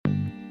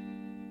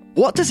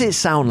What does it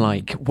sound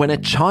like when a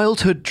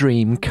childhood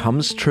dream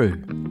comes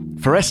true?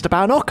 For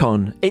Esteban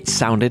Ocon, it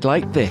sounded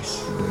like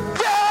this.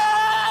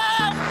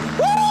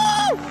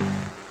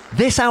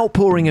 This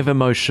outpouring of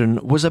emotion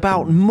was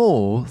about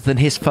more than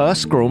his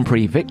first Grand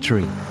Prix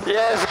victory.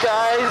 Yes,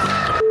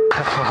 guys!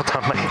 Well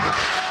done,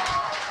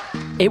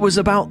 mate. It was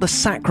about the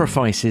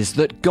sacrifices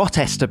that got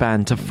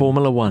Esteban to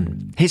Formula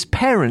One. His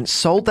parents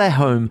sold their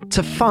home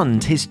to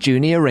fund his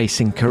junior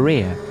racing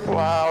career.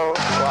 Wow.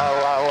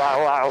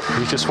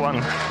 You just won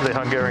the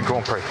Hungarian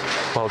Grand Prix.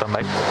 Well done,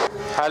 mate.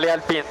 Allez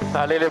Alpine,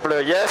 allez les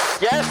Bleus,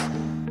 yes!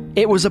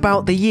 It was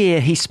about the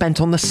year he spent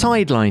on the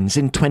sidelines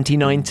in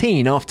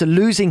 2019 after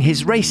losing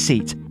his race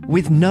seat,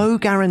 with no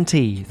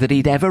guarantee that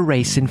he'd ever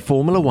race in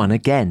Formula One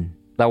again.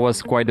 That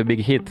was quite a big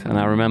hit, and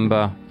I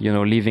remember,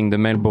 leaving the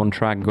Melbourne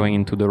track, going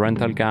into the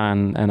rental car,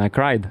 and I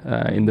cried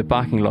in the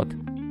parking lot.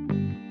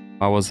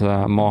 I was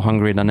more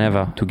hungry than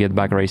ever to get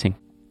back racing.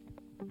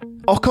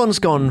 Ocon's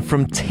gone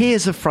from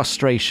tears of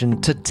frustration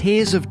to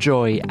tears of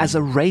joy as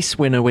a race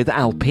winner with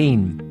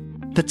Alpine.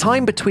 The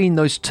time between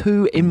those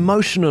two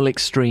emotional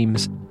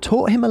extremes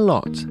taught him a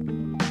lot.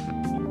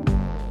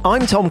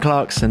 I'm Tom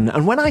Clarkson,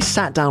 and when I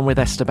sat down with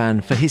Esteban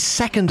for his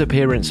second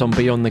appearance on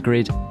Beyond the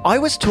Grid, I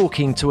was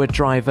talking to a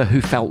driver who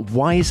felt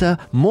wiser,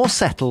 more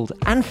settled,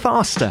 and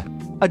faster.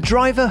 A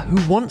driver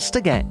who wants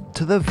to get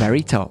to the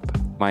very top.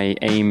 My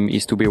aim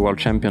is to be a world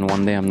champion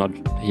one day. I'm not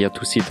here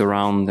to sit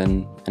around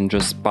and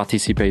just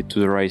participate to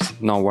the race.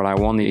 No, what I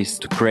want is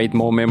to create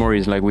more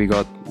memories like we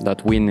got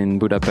that win in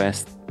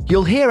Budapest.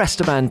 You'll hear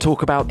Esteban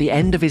talk about the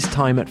end of his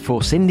time at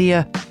Force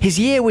India, his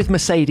year with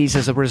Mercedes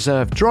as a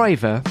reserve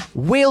driver,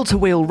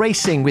 wheel-to-wheel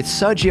racing with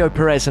Sergio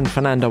Perez and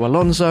Fernando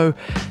Alonso,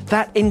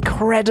 that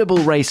incredible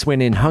race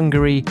win in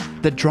Hungary,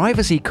 the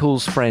drivers he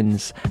calls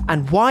friends,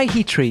 and why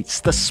he treats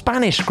the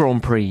Spanish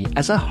Grand Prix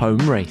as a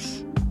home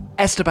race.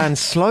 Esteban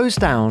slows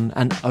down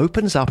and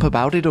opens up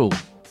about it all.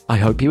 I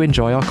hope you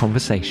enjoy our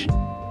conversation.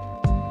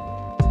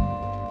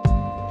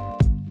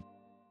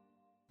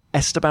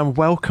 Esteban,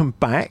 welcome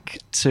back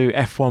to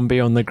F1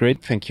 Beyond the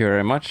Grid. Thank you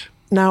very much.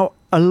 Now,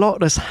 a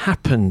lot has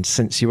happened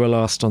since you were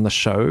last on the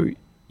show.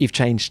 You've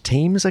changed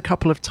teams a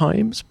couple of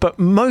times, but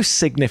most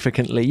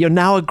significantly, you're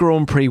now a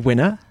Grand Prix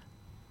winner.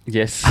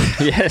 Yes,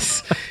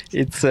 yes.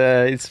 It's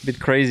a bit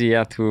crazy,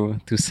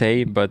 to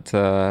say, but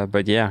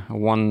yeah,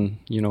 one,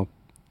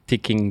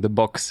 ticking the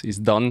box is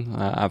done.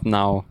 I've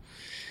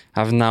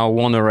now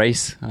won a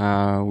race,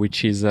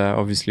 which is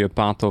obviously a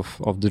part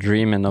of the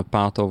dream and a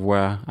part of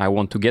where I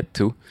want to get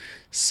to.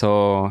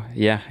 So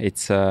yeah,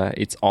 it's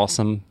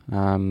awesome.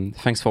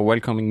 Thanks for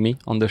welcoming me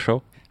on the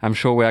show. I'm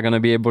sure we are going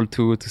to be able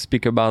to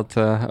speak about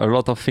a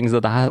lot of things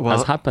that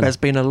has happened. There's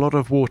been a lot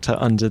of water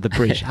under the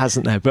bridge,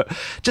 hasn't there? But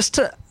just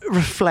to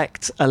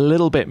reflect a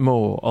little bit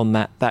more on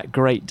that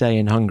great day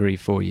in Hungary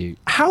for you,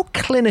 how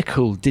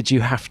clinical did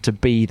you have to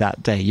be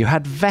that day? You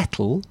had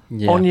Vettel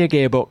on your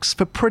gearbox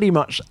for pretty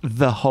much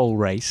the whole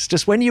race.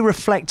 Just when you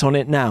reflect on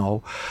it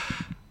now,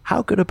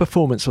 how good a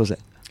performance was it?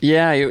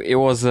 Yeah, it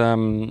was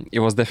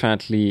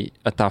definitely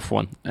a tough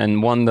one,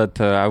 and one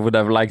that I would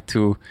have liked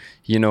to,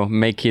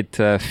 make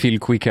it feel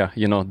quicker.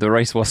 The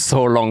race was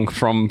so long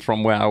from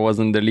where I was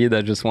in the lead.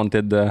 I just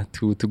wanted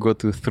to go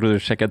through the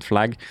checkered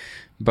flag.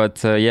 But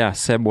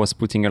Seb was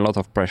putting a lot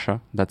of pressure.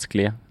 That's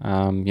clear.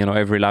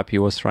 Every lap he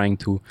was trying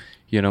to,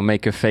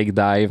 make a fake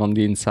dive on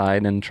the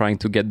inside and trying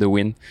to get the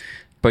win.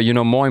 But,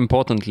 more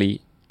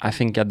importantly, I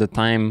think at the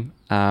time,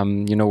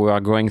 we were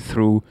going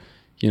through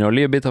a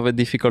little bit of a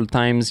difficult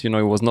times. It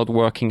was not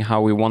working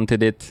how we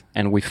wanted it.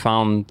 And we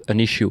found an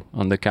issue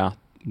on the car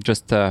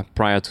just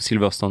prior to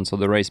Silverstone, so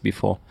the race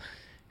before.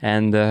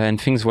 And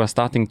things were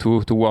starting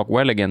to work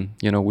well again.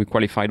 We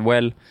qualified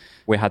well.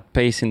 We had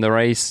pace in the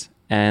race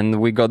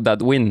and we got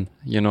that win,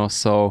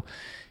 So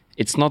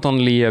it's not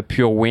only a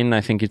pure win. I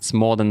think it's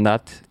more than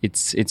that.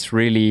 It's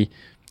really,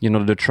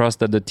 the trust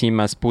that the team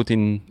has put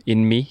in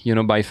me,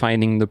 by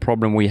finding the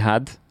problem we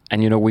had.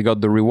 And, we got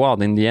the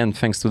reward in the end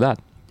thanks to that.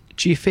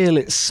 Do you feel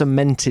it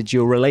cemented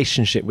your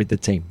relationship with the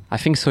team? I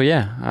think so,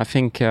 yeah. I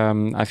think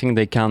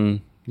they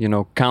can,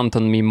 count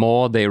on me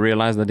more. They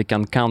realize that they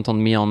can count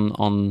on me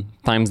on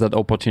times that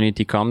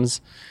opportunity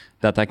comes,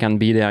 that I can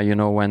be there,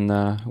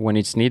 when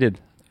it's needed.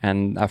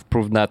 And I've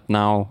proved that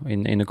now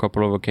in a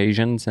couple of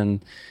occasions,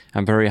 and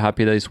I'm very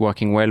happy that it's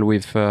working well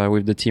with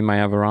the team I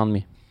have around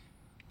me.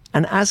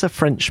 And as a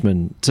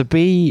Frenchman, to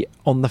be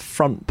on the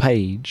front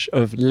page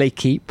of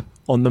L'Équipe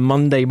on the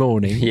Monday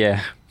morning,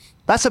 yeah,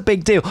 that's a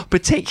big deal,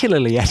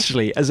 particularly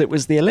actually as it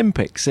was the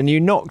Olympics and you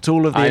knocked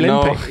all of the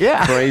Olympics. Know,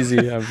 yeah,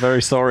 crazy. I'm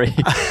very sorry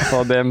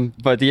for them,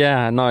 but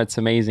yeah, no, it's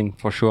amazing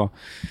for sure.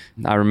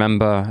 I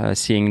remember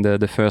seeing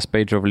the first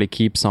page of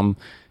L'Équipe, some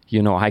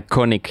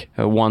iconic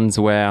ones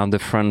where the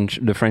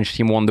French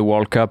team won the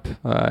World Cup,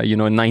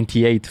 in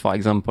 98, for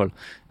example.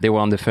 They were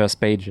on the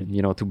first page,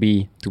 and, to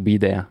be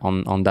there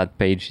on that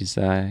page is,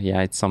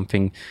 it's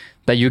something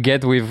that you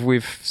get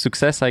with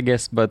success, I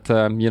guess. But,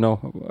 for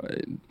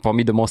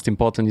me, the most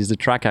important is the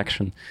track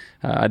action.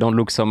 I don't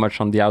look so much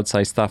on the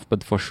outside stuff,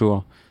 but for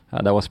sure,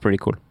 that was pretty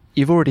cool.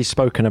 You've already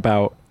spoken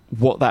about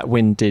what that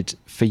win did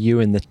for you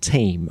and the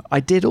team, I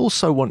did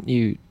also want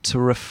you to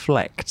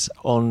reflect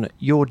on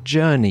your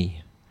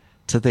journey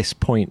to this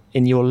point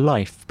in your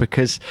life,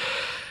 because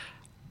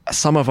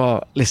some of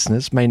our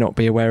listeners may not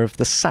be aware of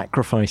the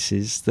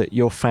sacrifices that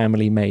your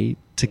family made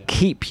to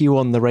keep you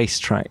on the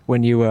racetrack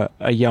when you were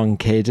a young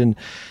kid. And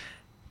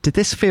did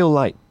this feel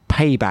like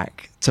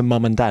payback to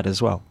mum and dad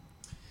as well?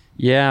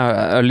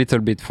 Yeah, a little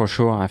bit for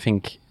sure. I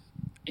think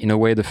in a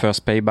way the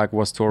first payback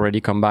was to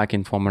already come back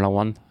in Formula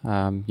One.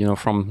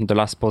 From the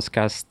last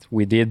podcast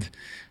we did,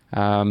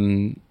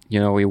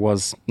 it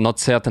was not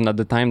certain at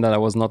the time that I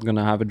was not going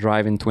to have a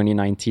drive in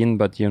 2019,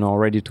 but,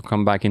 already to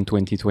come back in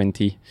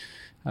 2020,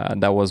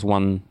 that was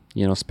one,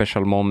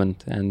 special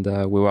moment, and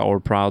we were all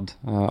proud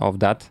of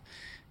that.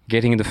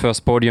 Getting the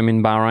first podium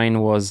in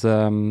Bahrain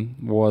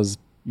was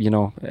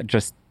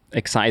just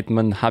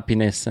excitement,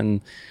 happiness,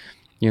 and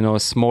a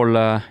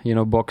small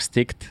box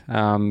ticked.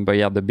 But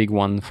yeah, the big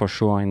one for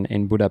sure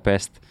in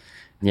Budapest.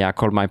 Yeah, I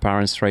called my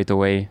parents straight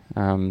away.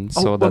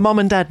 Were mum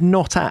and dad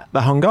not at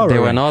the Hungaroring? They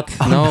were not.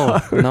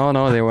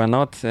 No, they were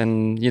not.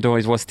 And it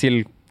was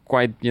still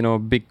quite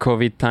big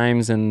COVID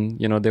times, and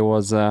there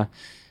was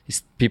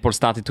people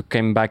started to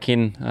come back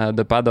in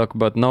the paddock.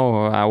 But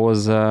no, I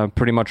was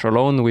pretty much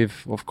alone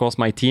with, of course,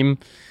 my team.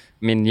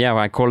 I mean, yeah,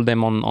 I called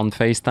them on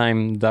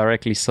FaceTime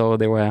directly, so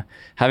they were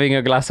having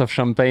a glass of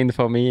champagne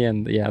for me,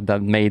 and yeah,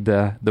 that made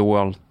the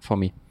world for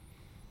me.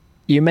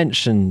 You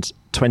mentioned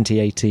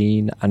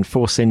 2018 and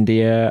Force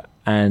India,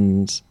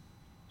 and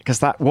because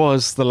that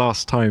was the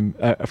last time,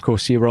 of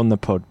course, you were on the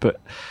pod, but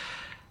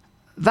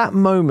that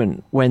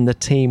moment when the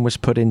team was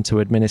put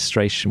into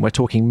administration, we're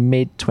talking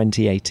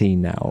mid-2018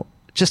 now,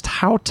 just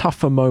how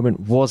tough a moment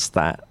was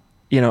that,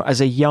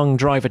 as a young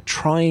driver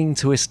trying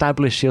to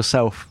establish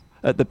yourself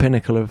at the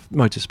pinnacle of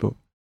motorsport?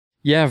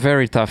 Yeah,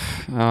 very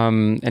tough.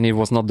 And it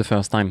was not the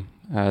first time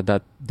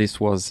that this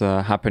was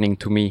happening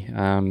to me.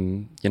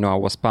 I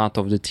was part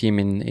of the team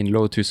in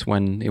Lotus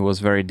when it was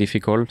very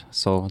difficult.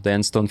 So the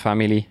Enstone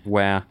family,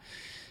 where,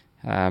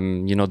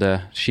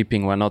 the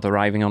shipping were not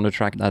arriving on the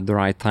track at the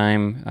right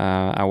time.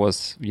 I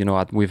was,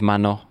 with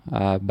Manor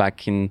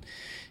back in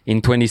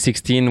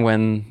 2016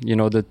 when,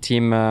 the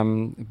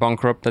team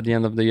bankrupt at the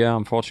end of the year,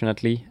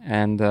 unfortunately,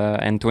 and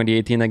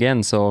 2018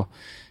 again. So,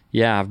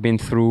 yeah, I've been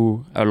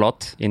through a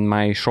lot in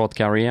my short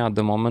career at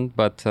the moment,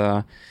 but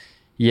I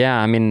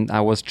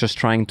was just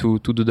trying to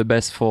do the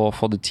best for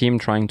the team,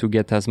 trying to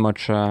get as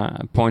much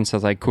points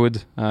as I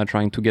could,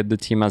 trying to get the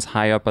team as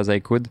high up as I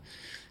could.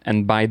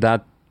 And by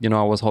that,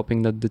 I was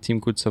hoping that the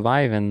team could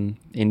survive. And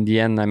in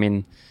the end,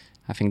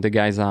 I think the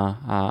guys are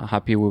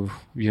happy with,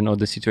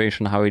 the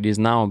situation, how it is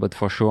now. But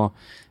for sure,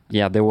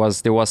 yeah, there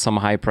was some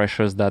high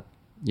pressures that,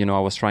 I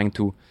was trying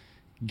to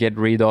get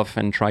rid of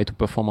and try to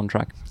perform on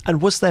track.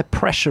 And was there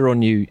pressure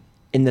on you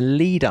in the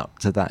lead up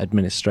to that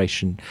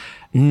administration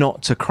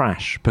not to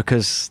crash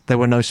because there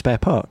were no spare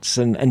parts?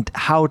 And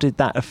how did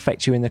that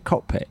affect you in the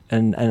cockpit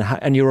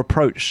and your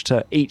approach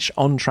to each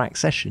on-track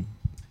session?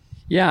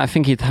 Yeah, I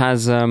think it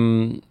has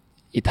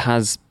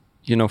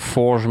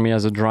forged me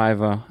as a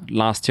driver.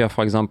 Last year,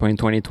 for example, in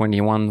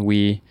 2021,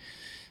 we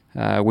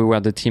were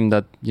the team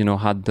that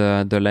had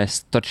the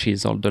less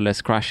touches or the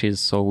less crashes,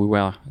 so we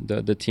were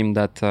the team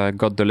that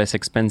got the less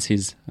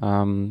expenses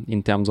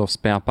in terms of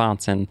spare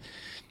parts, and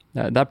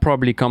that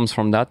probably comes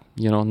from that,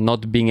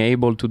 not being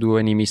able to do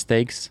any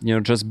mistakes,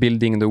 just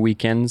building the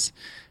weekends.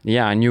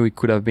 Yeah, I knew it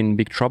could have been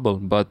big trouble,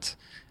 but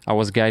I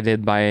was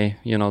guided by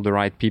the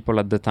right people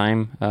at the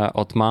time,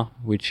 Otmar,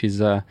 which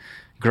is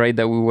great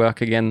that we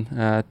work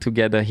again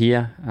together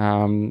here.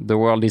 The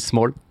world is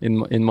small in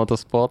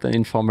motorsport and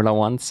in Formula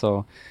One,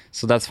 so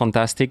that's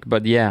fantastic.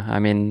 But yeah,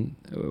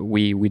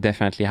 we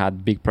definitely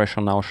had big pressure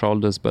on our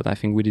shoulders, but I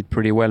think we did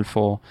pretty well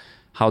for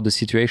how the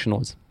situation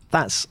was.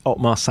 That's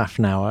Otmar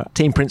Szafnauer,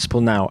 team principal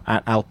now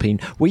at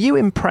Alpine. Were you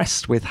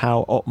impressed with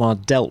how Otmar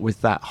dealt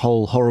with that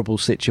whole horrible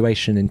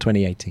situation in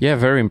 2018? Yeah,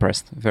 very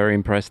impressed. Very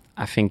impressed.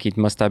 I think it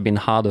must have been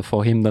harder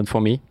for him than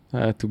for me,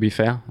 to be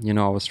fair.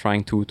 I was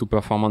trying to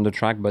perform on the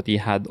track, but he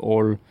had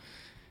all,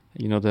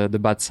 the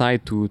bad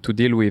side to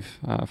deal with,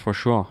 for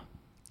sure.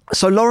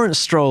 So Lawrence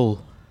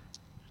Stroll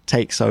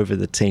takes over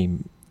the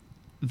team.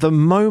 The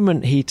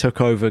moment he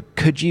took over,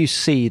 could you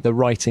see the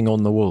writing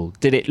on the wall?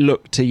 Did it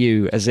look to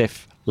you as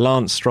if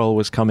Lance Stroll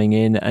was coming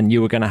in and you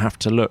were going to have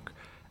to look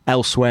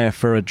elsewhere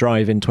for a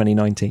drive in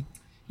 2019?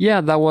 Yeah,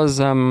 that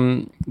was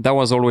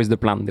always the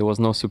plan. There was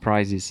no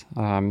surprises.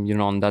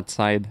 On that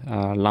side,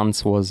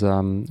 Lance was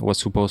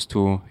supposed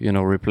to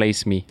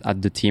replace me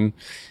at the team,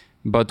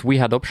 but we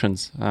had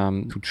options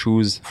to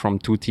choose from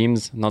two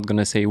teams. Not going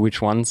to say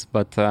which ones,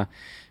 but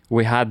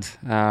we had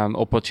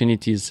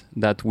opportunities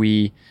that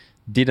we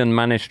didn't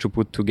manage to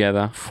put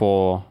together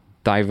for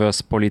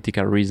diverse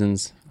political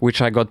reasons,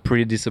 which I got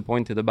pretty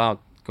disappointed about,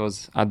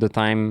 because at the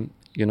time,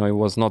 it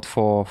was not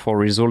for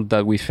result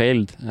that we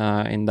failed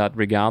in that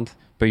regard.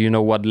 But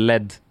what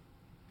led,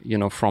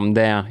 from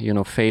there,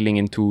 failing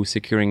into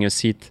securing a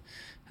seat,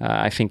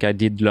 I think I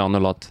did learn a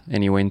lot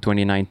anyway in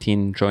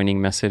 2019,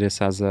 joining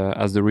Mercedes as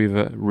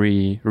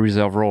the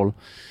reserve role,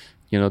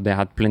 they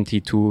had plenty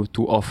to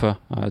offer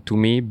to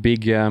me,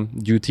 big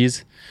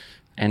duties,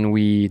 and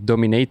we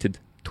dominated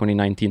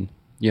 2019.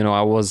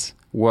 I was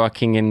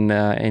working in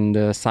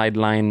the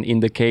sideline, in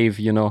the cave,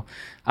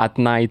 at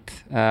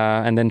night,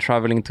 and then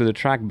traveling to the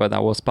track, but I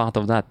was part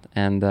of that,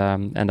 and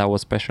that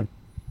was special.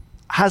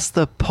 Has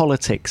the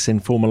politics in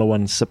Formula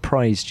One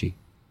surprised you?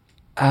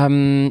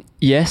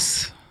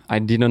 Yes, I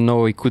didn't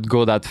know it could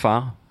go that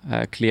far,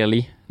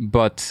 clearly,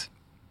 but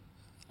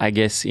I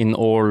guess in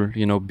all,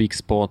 big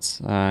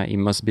sports, it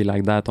must be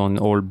like that. On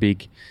all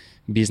big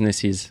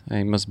businesses,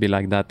 it must be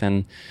like that.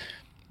 And,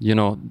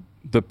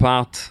 the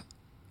part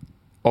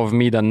of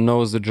me that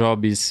knows the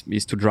job is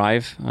to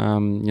drive,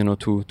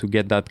 to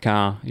get that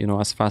car,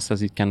 as fast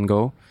as it can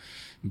go.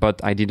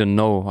 But I didn't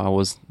know. I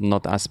was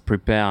not as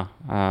prepared,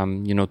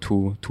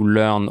 to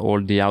learn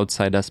all the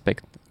outside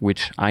aspect,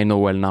 which I know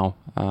well now.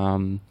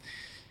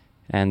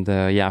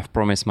 I've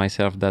promised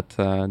myself that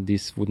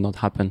this would not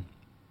happen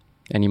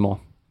anymore.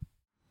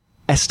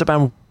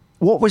 Esteban,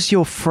 what was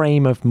your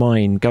frame of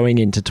mind going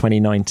into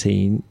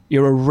 2019?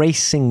 You're a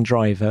racing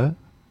driver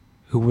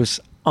who was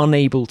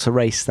unable to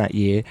race that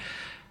year.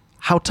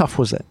 How tough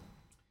was it?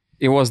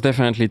 It was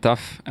definitely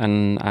tough,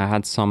 and I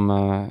had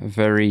some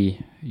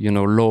very,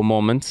 low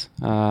moments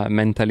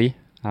mentally.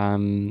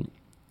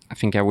 I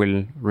think I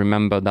will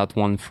remember that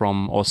one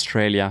from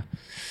Australia.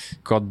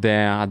 Got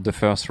there at the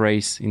first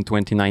race in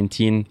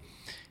 2019,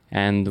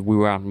 and we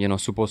were,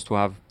 supposed to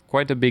have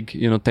quite a big,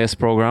 test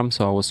program.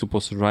 So I was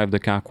supposed to drive the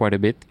car quite a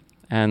bit.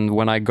 And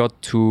when I got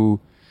to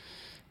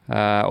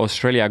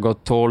Australia, I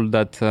got told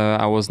that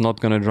I was not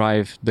going to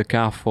drive the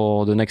car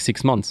for the next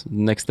 6 months. The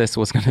next test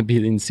was going to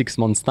be in 6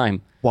 months'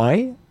 time.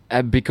 Why?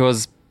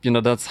 Because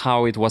that's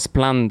how it was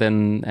planned,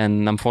 and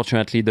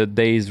unfortunately the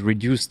days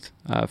reduced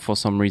for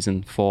some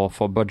reason, for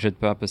budget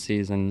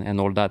purposes and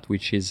all that,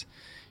 which is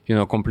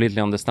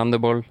completely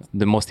understandable.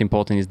 The most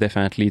important is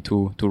definitely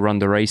to run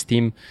the race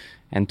team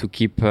and to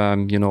keep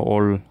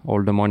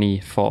all the money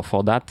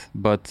for that.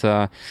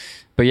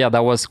 But yeah,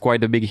 that was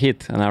quite a big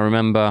hit. And I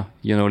remember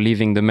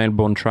leaving the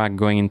Melbourne track,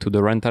 going into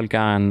the rental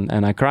car,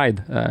 and I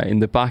cried in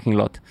the parking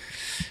lot.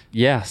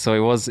 Yeah, so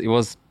it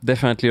was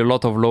definitely a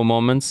lot of low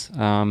moments.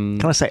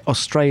 Can I say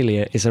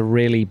Australia is a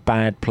really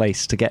bad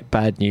place to get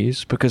bad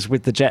news, because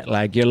with the jet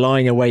lag, you're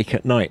lying awake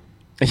at night.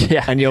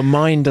 Yeah. And your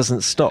mind doesn't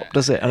stop,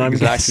 does it? And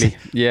exactly.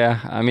 Yeah.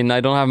 I mean,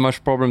 I don't have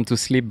much problem to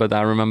sleep, but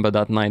I remember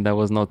that night that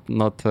was not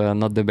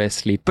the best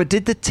sleep. But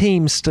did the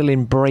team still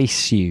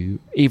embrace you,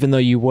 even though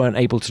you weren't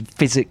able to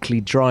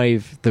physically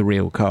drive the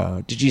real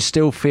car? Did you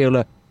still feel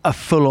a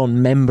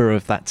full-on member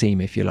of that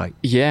team, if you like?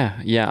 Yeah.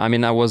 I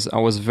mean, I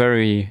was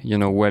very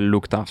well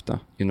looked after.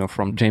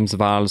 From James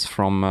Valls,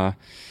 from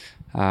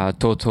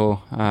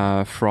Toto,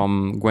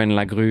 from Gwen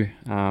Lagrue,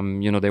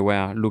 they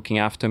were looking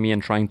after me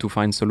and trying to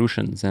find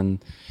solutions.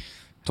 And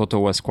Toto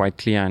was quite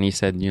clear, and he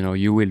said,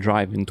 you will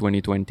drive in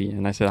 2020.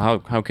 And I said,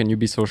 how can you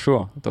be so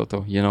sure,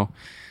 Toto?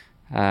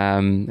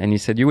 And he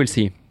said, you will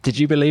see. Did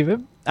you believe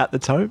him at the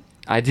time?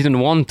 I didn't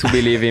want to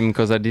believe him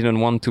because I didn't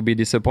want to be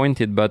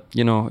disappointed. But,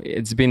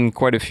 it's been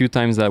quite a few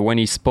times that when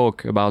he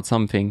spoke about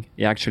something,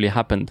 it actually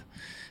happened.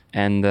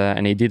 And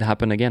it did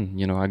happen again.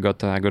 I got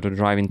to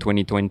drive in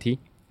 2020.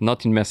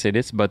 Not in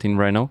Mercedes, but in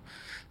Renault.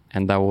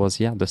 And that was,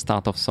 the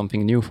start of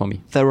something new for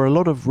me. There were a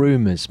lot of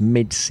rumours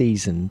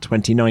mid-season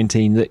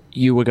 2019 that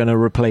you were going to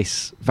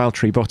replace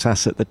Valtteri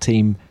Bottas at the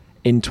team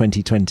in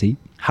 2020.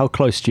 How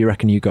close do you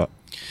reckon you got?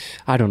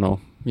 I don't know.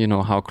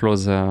 How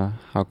close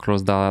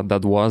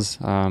that was.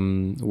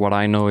 What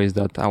I know is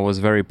that I was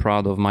very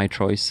proud of my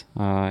choice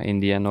in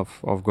the end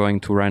of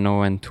going to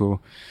Renault and to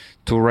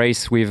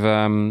race with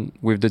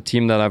the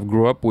team that I've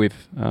grew up with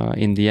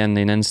in the end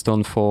in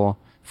Enstone for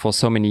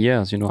so many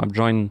years. I've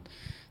joined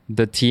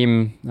the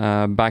team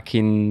back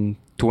in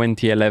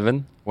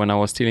 2011 when I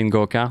was still in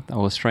go-kart. I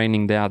was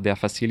training there at their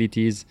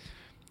facilities,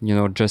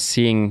 just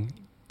seeing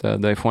the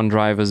F1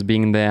 drivers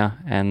being there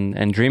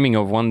and dreaming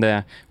of one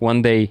day,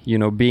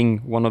 being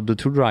one of the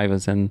two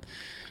drivers. And,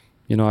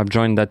 I've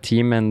joined that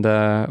team, and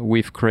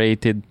we've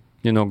created,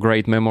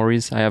 great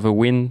memories. I have a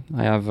win.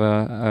 I have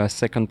a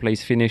second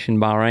place finish in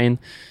Bahrain,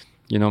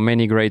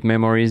 many great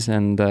memories,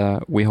 and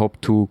we hope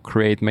to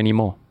create many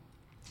more.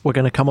 We're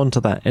going to come on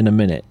to that in a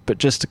minute, but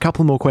just a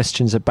couple more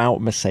questions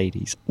about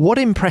Mercedes. What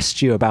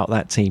impressed you about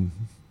that team?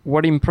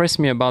 What impressed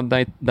me about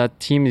that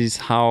team is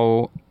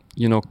how,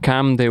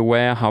 calm they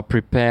were, how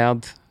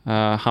prepared,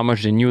 how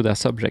much they knew their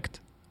subject,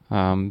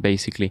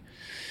 basically.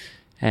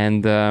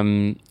 And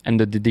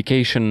the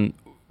dedication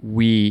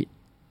we,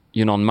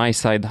 on my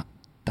side,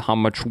 how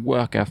much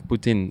work I've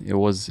put in, it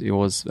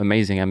was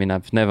amazing. I mean,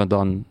 I've never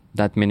done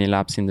that many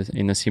laps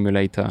in a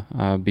simulator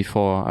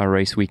before a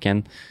race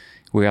weekend.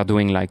 We are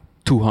doing like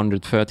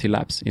 230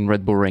 laps in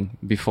Red Bull Ring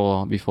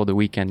before the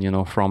weekend,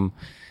 from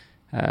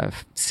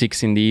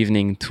 6 in the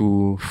evening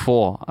to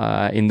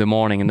 4 in the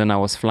morning, and then I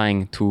was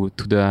flying to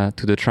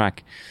the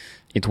track.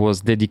 It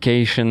was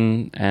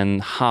dedication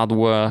and hard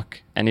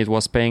work, and it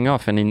was paying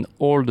off, and in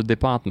all the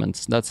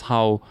departments. That's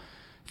how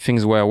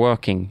things were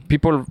working.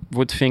 People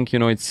would think,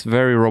 it's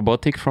very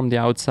robotic from the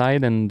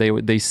outside, and they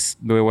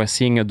were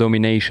seeing a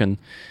domination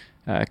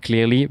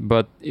clearly,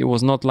 but it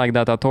was not like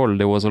that at all.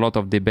 There was a lot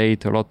of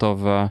debate, a lot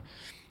of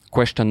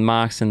question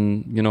marks,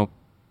 and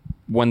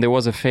when there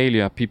was a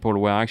failure, people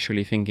were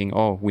actually thinking,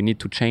 oh, we need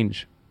to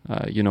change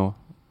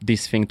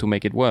this thing to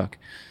make it work.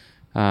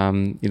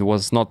 It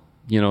was not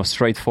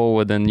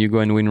straightforward and you go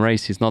and win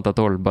races, not at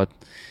all, but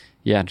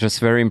yeah, just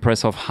very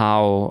impressive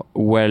how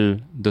well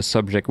the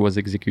subject was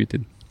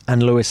executed.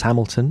 And Lewis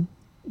Hamilton,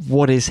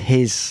 what is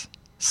his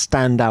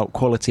standout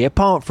quality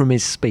apart from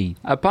his speed?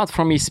 Apart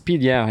from his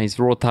speed, his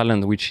raw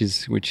talent, which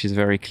is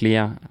very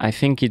clear. I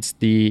think it's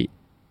the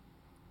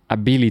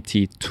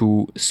ability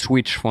to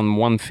switch from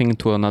one thing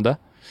to another.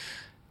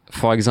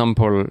 For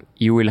example,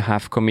 you will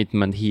have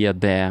commitment here,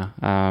 there.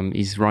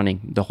 He's running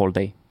the whole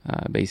day,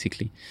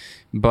 basically.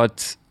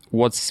 But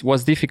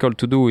what's difficult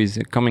to do is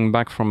coming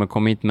back from a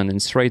commitment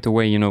and straight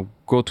away,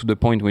 go to the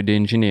point with the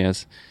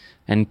engineers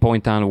and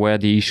point out where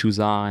the issues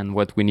are and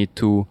what we need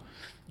to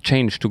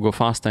change to go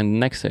faster in the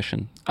next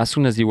session. As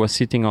soon as he was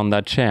sitting on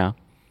that chair,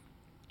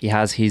 he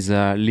has his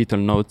little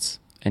notes,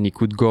 and he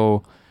could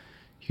go,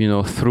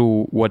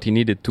 through what he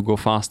needed to go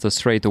faster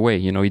straight away.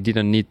 He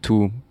didn't need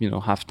to,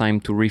 have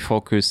time to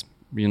refocus,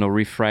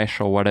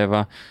 refresh or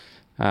whatever.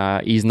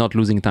 He's not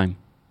losing time.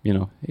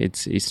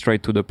 It's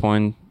straight to the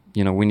point.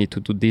 We need to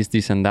do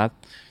this and that,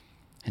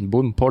 and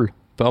boom,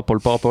 purple,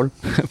 Paul.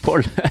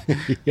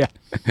 Yeah.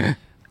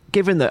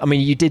 Given that,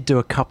 you did do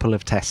a couple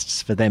of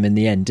tests for them in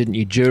the end, didn't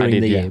you, during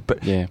the year?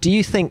 But do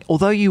you think,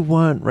 although you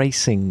weren't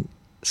racing,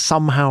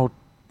 somehow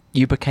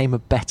you became a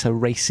better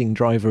racing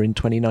driver in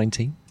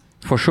 2019?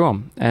 For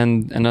sure.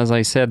 And as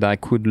I said, I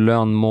could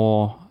learn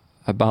more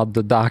about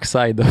the dark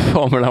side of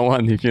Formula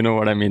One, if you know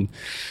what I mean.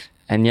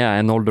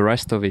 And all the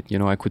rest of it,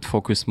 I could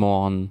focus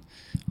more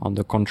on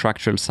the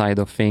contractual side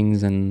of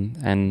things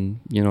and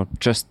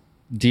just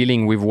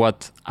dealing with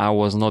what I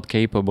was not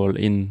capable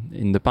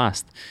in the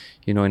past,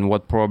 and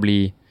what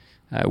probably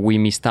we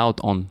missed out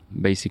on,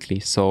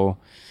 basically. So,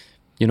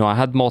 I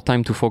had more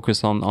time to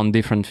focus on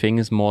different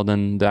things more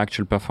than the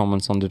actual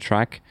performance on the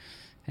track.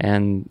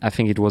 And I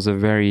think it was a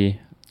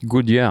very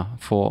good year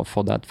for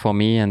that for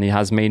me, and it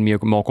has made me a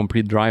more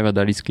complete driver,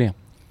 that is clear.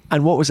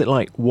 And what was it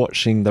like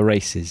watching the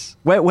races?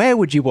 Where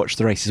would you watch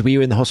the races? Were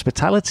you in the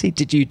hospitality?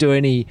 Did you do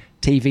any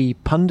TV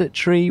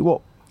punditry?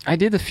 What? I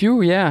did a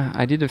few,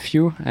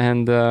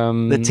 and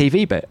the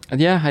TV bit?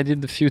 Yeah, I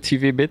did a few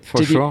TV bit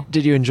for sure.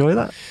 Did you enjoy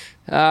that?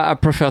 I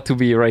prefer to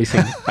be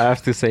racing, I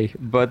have to say.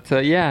 But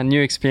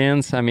new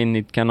experience.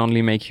 It can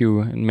only make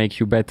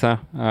you better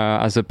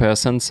as a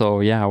person.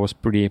 So I was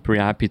pretty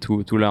happy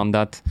to learn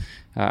that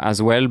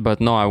as well. But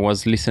no, I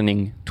was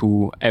listening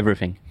to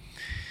everything,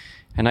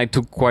 and I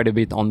took quite a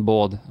bit on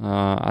board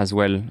as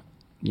well.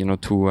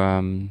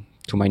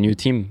 To my new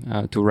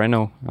team, to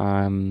Renault.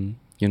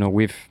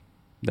 With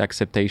the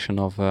acceptation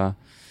of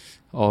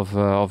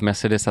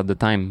Mercedes at the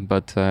time,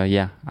 but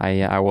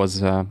I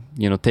was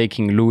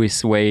taking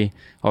Lewis' way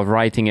of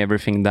writing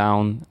everything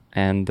down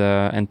and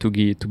to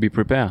be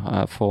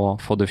prepared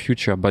for the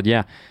future. But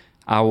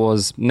I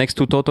was next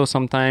to Toto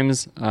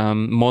sometimes,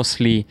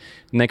 mostly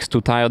next to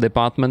tire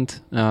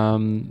department,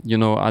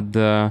 at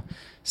the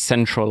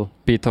central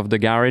bit of the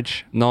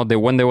garage. No,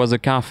 when there was a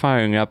car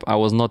firing up, I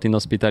was not in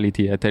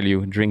hospitality, I tell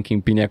you,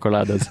 drinking pina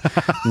coladas.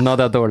 Not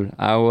at all.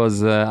 I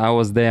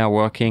was there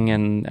working,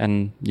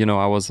 and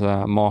I was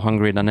more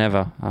hungry than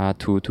ever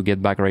to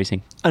get back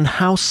racing. And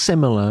how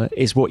similar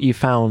is what you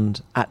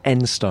found at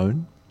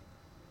Enstone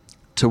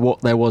to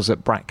what there was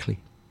at Brackley,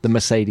 the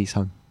Mercedes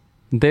home?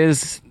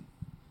 There's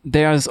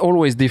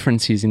always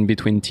differences in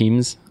between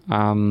teams,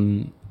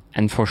 and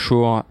for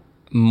sure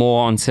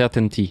more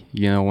uncertainty,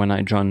 when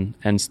I joined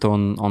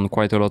Enstone on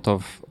quite a lot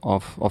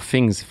of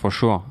things, for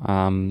sure.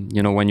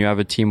 When you have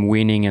a team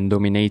winning and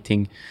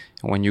dominating,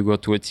 when you go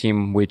to a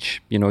team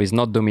which, is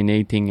not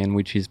dominating and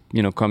which is,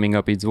 coming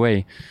up its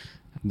way,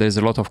 there's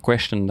a lot of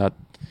question that,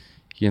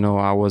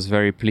 I was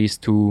very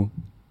pleased to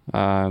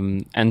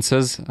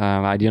answers.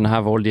 I didn't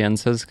have all the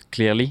answers,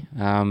 clearly.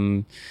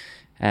 And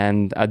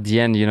at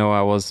the end,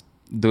 I was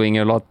doing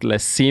a lot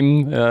less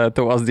sim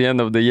towards the end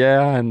of the year,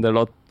 and a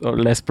lot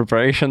less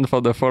preparation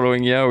for the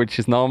following year, which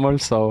is normal.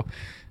 So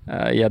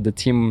the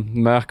team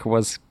Merck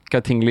was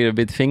cutting a little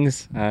bit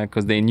things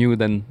because they knew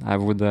then I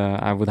would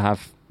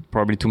have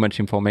probably too much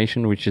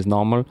information, which is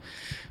normal.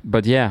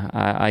 But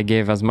I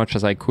gave as much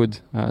as I could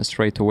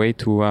straight away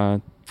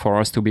for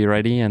us to be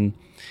ready, and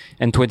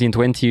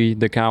 2020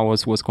 the car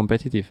was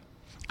competitive.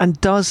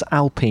 And does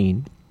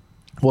Alpine,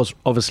 was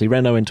obviously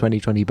Renault in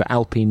 2020, but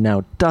Alpine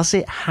now, does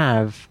it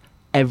have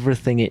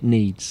everything it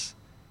needs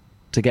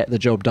to get the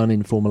job done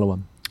in Formula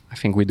One? I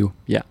think we do,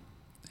 yeah.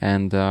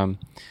 And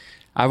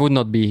I would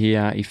not be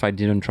here if I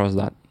didn't trust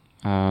that.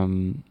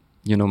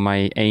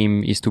 My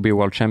aim is to be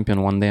world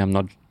champion one day. I'm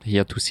not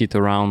here to sit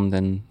around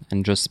and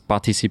just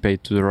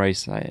participate to the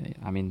race.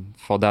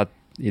 For that,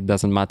 it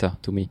doesn't matter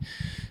to me.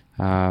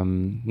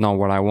 No,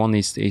 what I want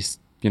is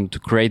to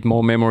create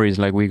more memories,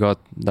 like we got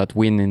that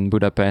win in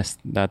Budapest,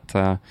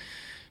 that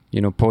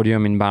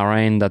podium in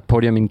Bahrain, that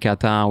podium in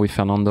Qatar with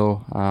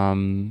Fernando. I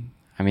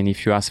mean,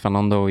 if you ask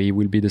Fernando, he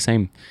will be the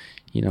same.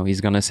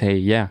 He's gonna say,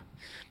 yeah,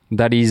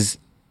 that is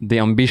the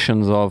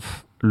ambitions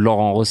of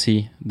Laurent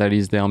Rossi, that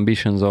is the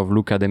ambitions of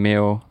Luca De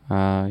Meo,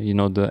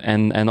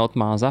 and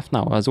Otmar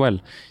Zafnauer as well.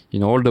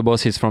 All the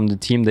bosses from the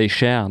team, they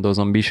share those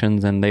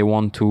ambitions and they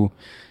want to,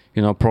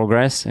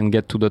 progress and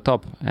get to the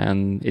top.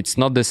 And it's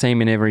not the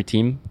same in every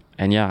team.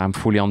 And yeah, I'm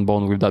fully on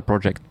board with that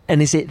project.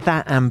 And is it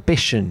that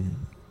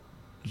ambition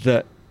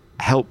that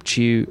helped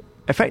you,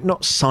 in fact,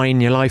 not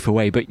sign your life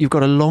away, but you've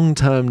got a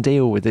long-term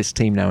deal with this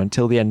team now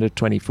until the end of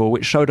 24,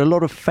 which showed a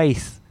lot of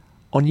faith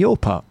on your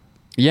part?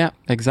 Yeah,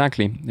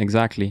 exactly.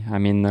 I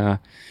mean,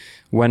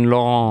 when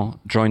Laurent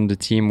joined the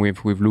team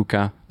with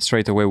Luca,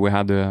 straight away we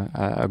had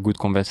a good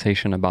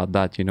conversation about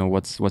that.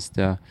 What's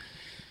the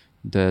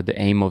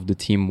aim of the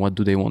team? What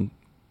do they want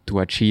to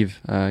achieve?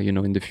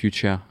 In the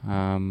future,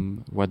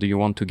 what do you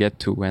want to get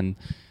to? And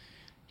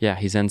yeah,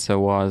 his answer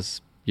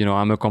was,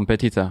 I'm a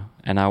competitor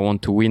and I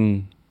want to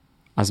win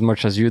as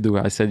much as you do.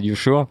 I said, You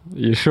sure,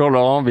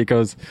 Laurent?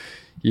 Because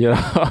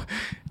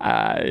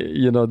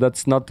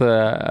that's not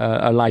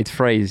a light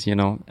phrase,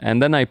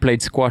 And then I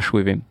played squash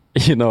with him.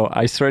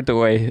 I straight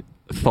away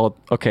thought,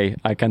 okay,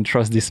 I can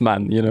trust this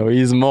man.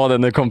 He's more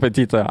than a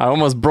competitor. I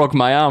almost broke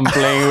my arm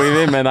playing with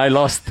him and I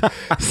lost.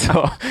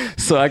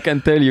 So I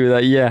can tell you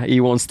that, yeah, he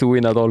wants to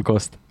win at all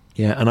cost.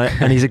 Yeah,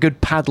 and he's a good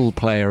paddle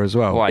player as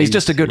well. He's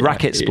just a good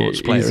racket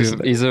sports player.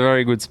 He's a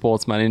very good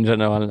sportsman in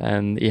general,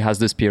 and he has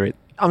the spirit.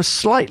 I'm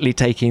slightly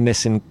taking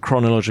this in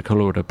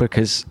chronological order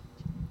because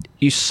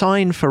you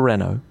sign for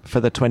Renault for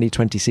the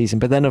 2020 season,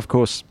 but then, of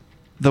course,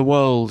 the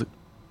world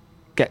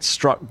gets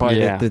struck by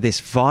this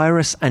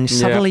virus and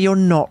suddenly you're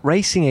not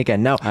racing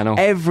again. Now,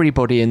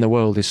 everybody in the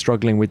world is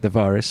struggling with the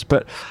virus,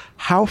 but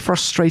how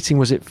frustrating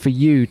was it for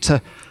you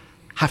to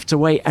have to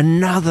wait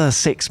another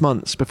 6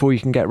 months before you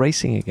can get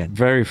racing again?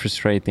 Very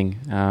frustrating.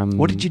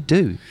 What did you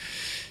do?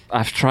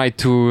 I've tried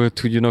to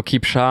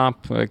keep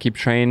sharp, keep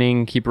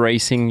training, keep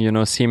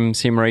racing,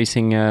 sim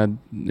racing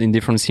in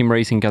different sim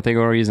racing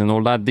categories and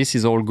all that. This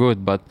is all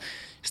good, but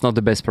it's not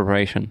the best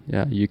preparation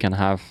you can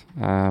have.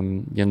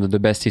 The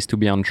best is to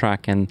be on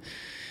track. And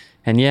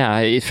yeah,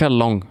 it felt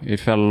long.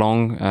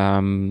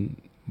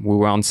 We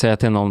were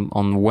uncertain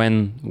on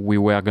when we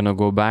were going to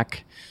go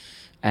back.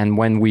 And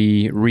when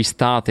we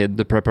restarted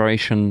the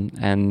preparation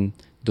and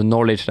the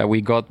knowledge that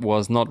we got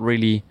was not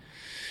really,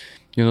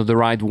 the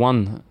right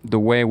one. The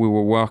way we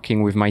were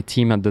working with my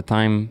team at the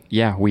time,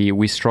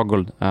 we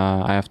struggled,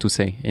 I have to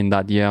say, in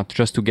that year,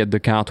 just to get the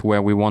car to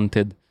where we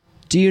wanted.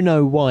 Do you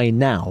know why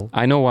now?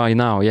 I know why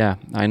now, yeah.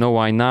 I know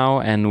why now,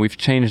 and we've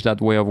changed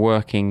that way of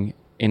working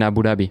in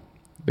Abu Dhabi,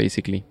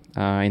 basically,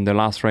 in the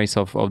last race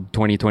of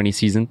 2020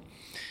 season.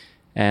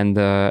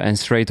 And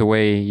straight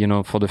away,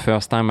 for the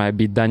first time, I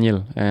beat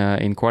Daniel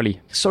in quali.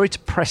 Sorry to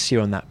press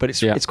you on that, but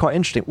it's quite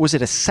interesting. Was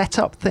it a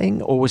setup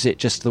thing, or was it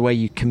just the way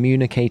you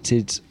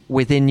communicated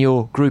within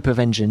your group of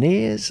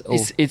engineers? Or?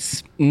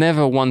 It's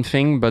never one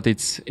thing, but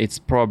it's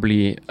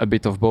probably a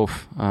bit of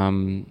both.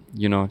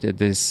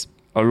 There's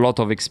a lot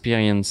of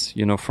experience,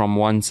 from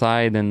one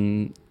side,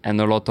 and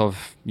a lot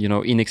of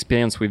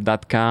inexperience with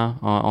that car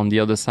on the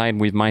other side,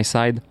 with my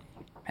side,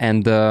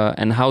 and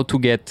how to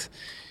get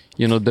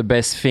the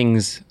best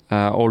things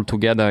all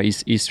together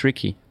is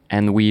tricky.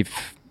 And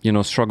we've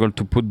struggled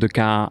to put the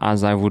car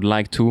as I would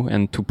like to,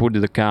 and to put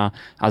the car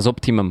as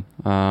optimum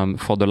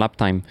for the lap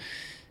time.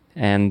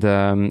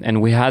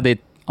 And we had it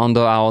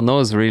under our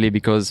nose really,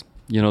 because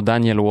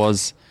Daniel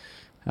was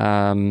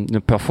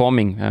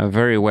performing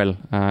very well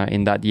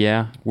in that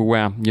year. We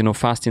were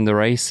fast in the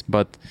race,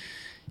 but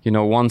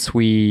once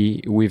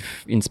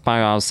we've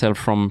inspired ourselves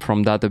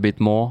from that a bit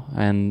more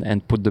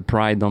and put the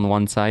pride on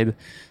one side,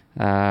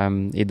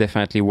 it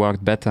definitely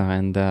worked better,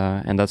 and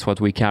that's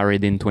what we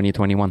carried in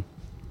 2021.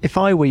 If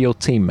I were your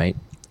teammate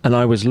and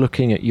I was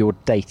looking at your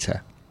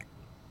data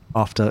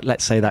after,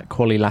 let's say, that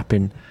quali lap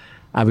in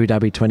Abu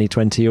Dhabi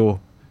 2020, or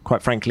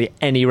quite frankly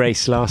any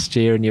race last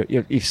year, and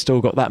you've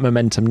still got that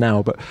momentum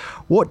now, but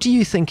what do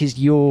you think is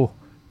your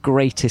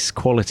greatest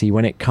quality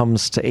when it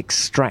comes to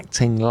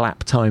extracting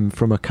lap time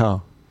from a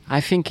car?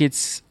 I think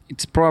it's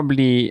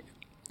probably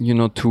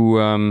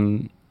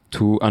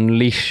to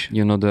unleash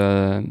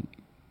the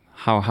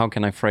how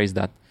can I phrase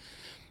that?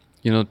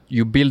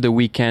 You build a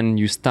weekend,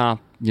 you start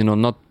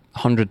not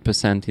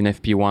 100% in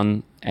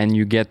FP1, and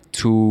you get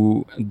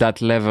to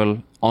that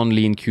level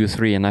only in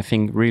Q3. And I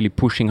think really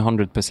pushing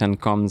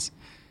 100% comes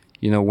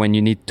when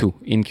you need to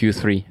in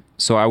Q3.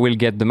 So I will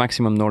get the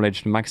maximum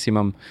knowledge, the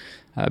maximum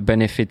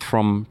benefit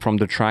from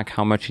the track,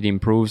 how much it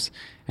improves,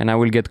 and I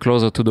will get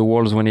closer to the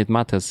walls when it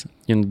matters.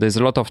 There's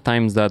a lot of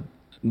times that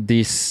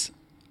this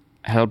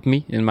helped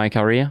me in my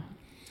career,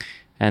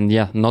 and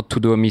not to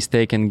do a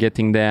mistake and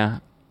getting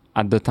there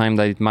at the time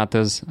that it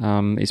matters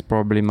is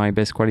probably my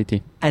best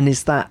quality. And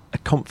is that a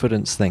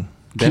confidence thing?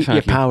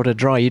 Definitely. Keep your powder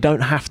dry. You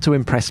don't have to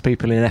impress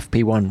people in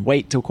FP1.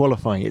 Wait till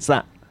qualifying. It's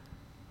that.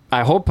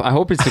 I hope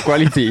it's the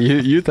quality.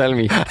 you tell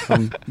me.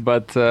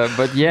 But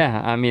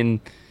yeah, I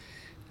mean,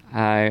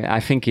 I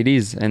think it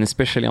is, and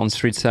especially on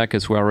street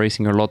circuits. We are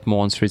racing a lot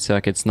more on street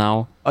circuits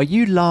now. Are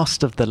you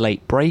last of the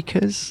late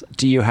breakers?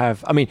 Do you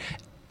have... I mean,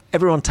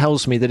 everyone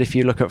tells me that if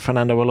you look at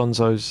Fernando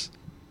Alonso's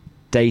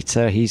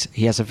data,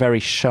 he has a very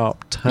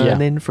sharp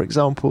turn in, for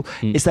example.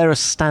 Is there a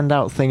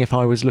standout thing if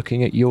I was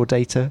looking at your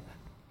data?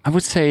 I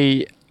would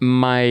say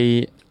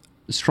my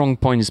strong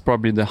point is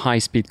probably the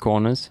high-speed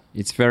corners.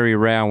 It's very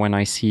rare when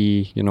I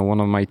see,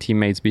 one of my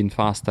teammates being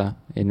faster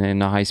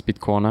in a high-speed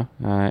corner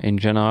in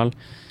general.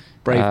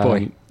 Brave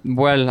boy.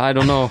 Well, I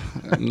don't know.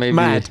 Maybe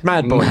mad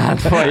boy.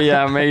 Mad boy,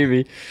 yeah,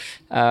 maybe.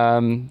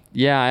 I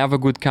have a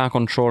good car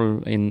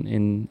control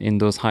in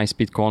those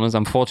high-speed corners.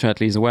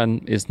 Unfortunately,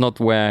 it's not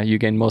where you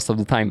gain most of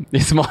the time.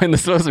 It's more in the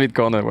slow-speed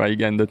corner where you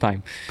gain the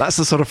time. That's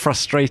the sort of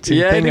frustrating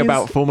thing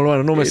about Formula One,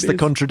 and almost the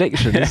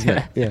contradiction, isn't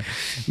it? Yeah.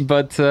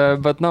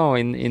 But no,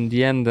 in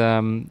the end,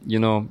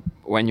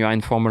 when you are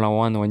in Formula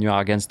One, when you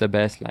are against the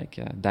best, like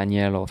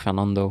Daniel or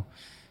Fernando,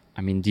 I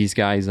mean, these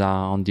guys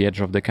are on the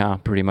edge of the car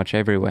pretty much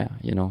everywhere.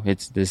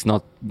 There's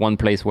not one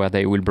place where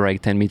they will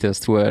brake 10 meters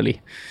too early.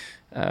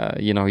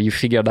 You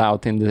figured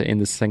out in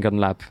the second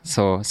lap.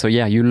 So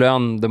you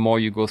learn the more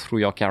you go through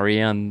your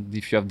career, and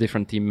if you have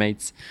different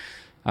teammates.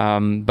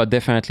 But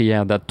definitely,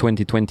 that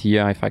 2020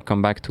 year, if I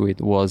come back to it,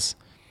 was,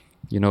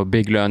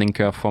 big learning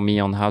curve for me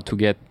on how to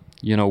get,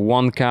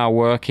 one car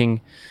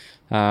working.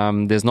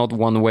 There's not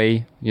one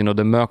way.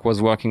 The Merc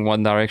was working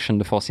one direction,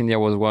 the Force India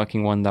was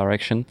working one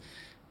direction,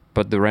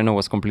 but the Renault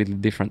was completely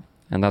different.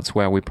 And that's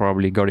where we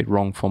probably got it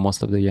wrong for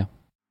most of the year.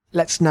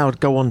 Let's now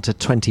go on to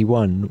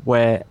 21,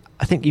 where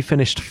I think you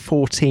finished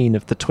 14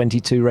 of the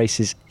 22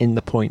 races in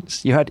the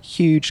points. You had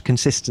huge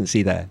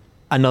consistency there.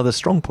 Another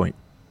strong point.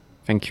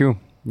 Thank you.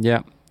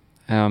 Yeah.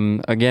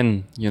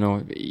 Again,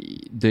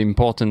 the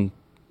important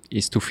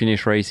is to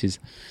finish races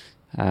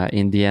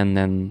in the end.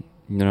 And,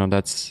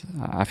 that's...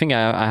 I think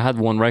I had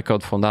one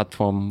record for that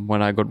from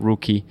when I got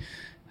rookie.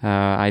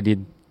 I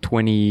did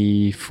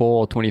 24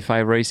 or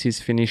 25 races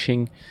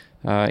finishing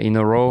in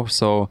a row.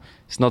 So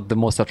it's not the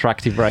most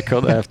attractive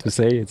record, I have to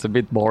say. It's a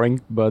bit boring,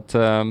 but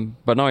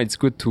no, it's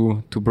good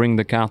to bring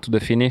the car to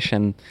the finish.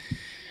 And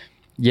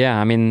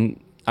I mean,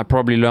 I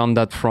probably learned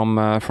that from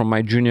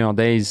my junior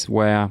days,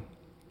 where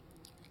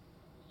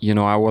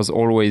I was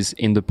always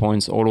in the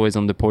points, always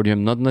on the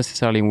podium, not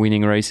necessarily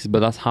winning races,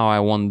 but that's how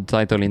I won the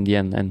title in the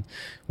end. And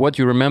what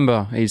you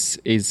remember is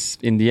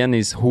in the end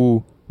is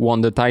who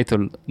won the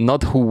title,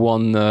 not who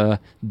won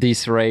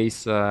this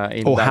race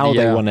in or that how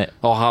year, they won it,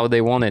 or how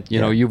they won it.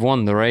 You've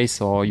won the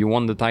race or you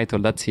won the title.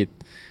 That's it.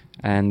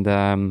 And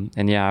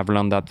I've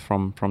learned that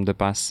from the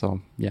past. So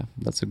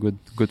that's a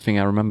good thing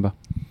I remember.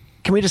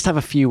 Can we just have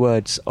a few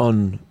words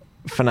on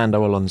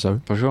Fernando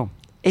Alonso? For sure.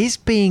 Is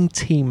being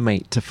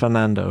teammate to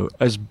Fernando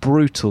as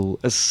brutal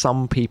as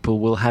some people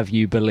will have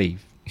you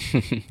believe?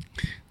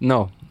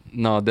 No,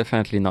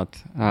 definitely not.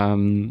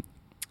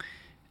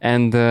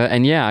 And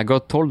I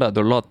got told that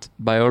a lot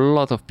by a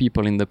lot of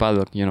people in the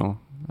paddock.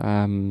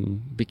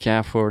 Be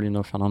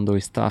careful. Fernando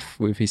is tough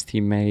with his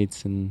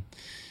teammates, and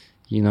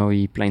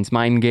he plays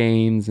mind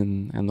games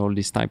and all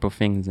these type of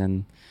things.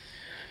 And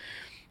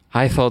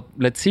I thought,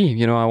 let's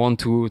see. I want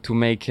to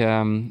make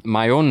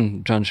my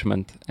own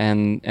judgment.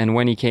 And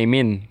when he came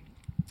in,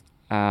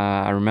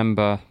 I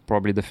remember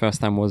probably the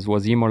first time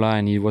was Imola,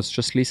 and he was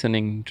just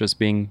listening, just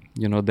being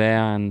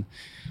there and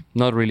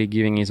not really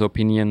giving his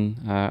opinion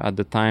at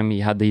the time. He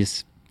had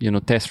this,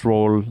 test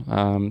role.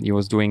 He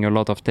was doing a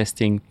lot of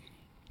testing,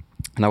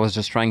 and I was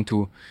just trying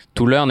to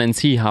learn and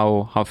see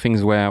how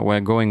things were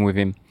going with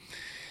him.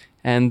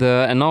 And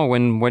now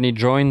when he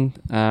joined,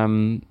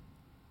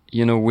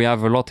 we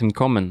have a lot in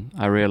common,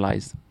 I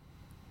realized.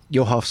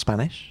 You're half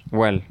Spanish?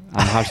 Well,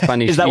 I'm half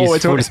Spanish. Is that what we're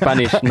talking? Full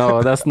Spanish.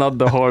 No, that's not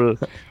the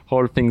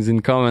whole things in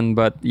common.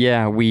 But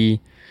we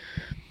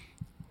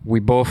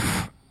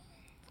both...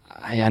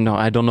 I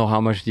don't know how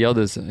much the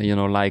others,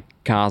 like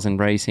cars and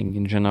racing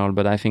in general,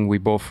 but I think we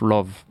both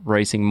love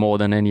racing more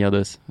than any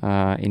others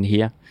in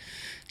here.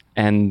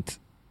 And,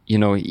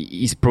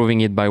 he's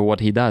proving it by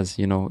what he does.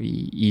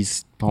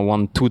 He's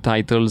won 2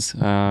 titles.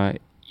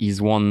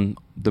 He's won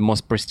the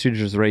most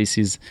prestigious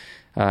races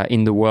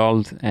in the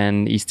world,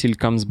 and he still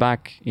comes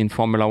back in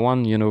Formula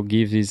One,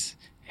 gives his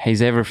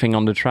everything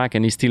on the track,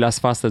 and he's still as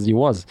fast as he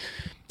was.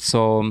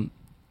 So,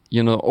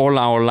 all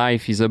our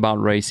life is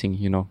about racing,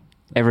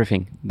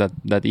 Everything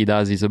that he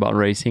does is about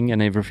racing,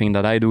 and everything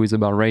that I do is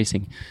about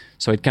racing.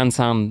 So it can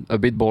sound a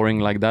bit boring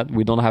like that.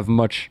 We don't have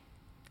much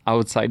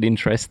outside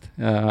interest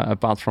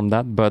apart from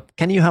that. But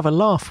can you have a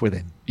laugh with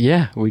him?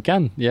 Yeah, we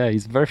can. Yeah,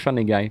 he's a very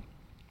funny guy.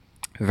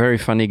 Very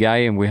funny guy,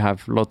 and we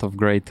have a lot of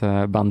great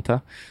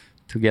banter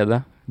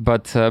together.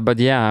 But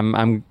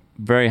I'm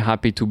very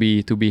happy to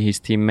be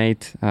his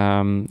teammate.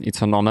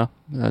 It's an honor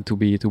to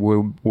be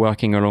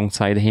working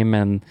alongside him,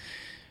 and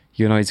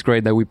it's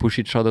great that we push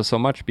each other so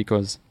much,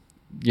 because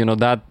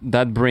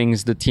that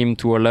brings the team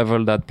to a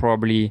level that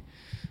probably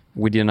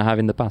we didn't have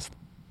in the past.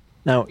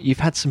 Now, you've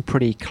had some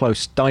pretty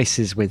close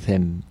dices with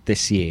him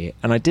this year,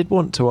 and I did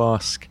want to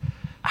ask,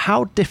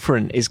 how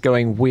different is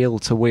going wheel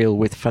to wheel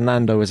with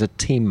Fernando as a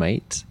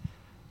teammate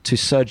to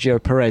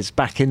Sergio Perez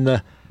back in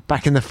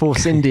the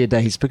Force India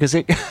days? Because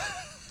it.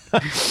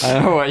 I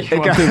know why you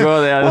want to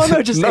go there. Well,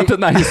 no, just not a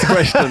nice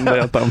question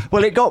there, Tom.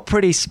 Well, it got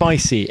pretty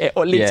spicy.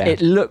 Or at least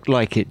it looked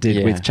like it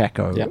did with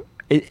Checo. Yeah.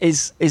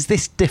 Is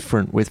this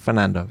different with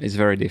Fernando? It's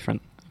very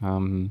different.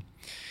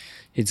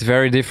 It's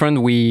very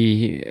different.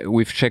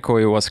 With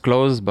Checo it was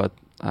close, but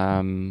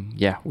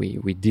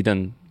we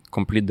didn't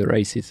complete the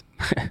races.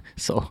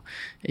 So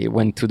it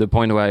went to the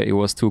point where it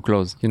was too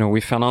close.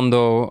 With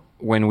Fernando,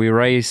 when we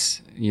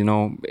race,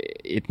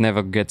 it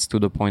never gets to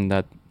the point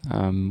that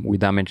we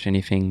damage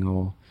anything,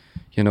 or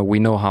we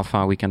know how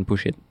far we can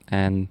push it.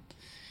 And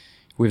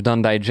we've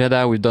done that at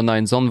Jeddah, we've done that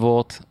in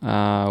Zandvoort,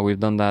 we've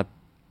done that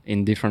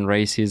in different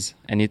races,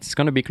 and it's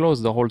going to be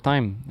close the whole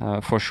time,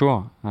 for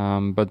sure.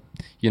 But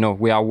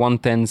we are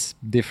 1/10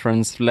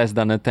 difference, less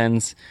than a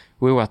tenth.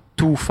 We were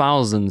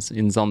 2,000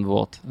 in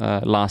Zandvoort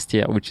last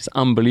year, which is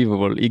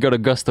unbelievable. He got a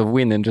gust of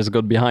wind and just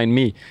got behind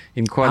me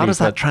in quali. How does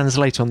that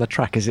translate on the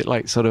track? Is it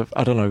like sort of,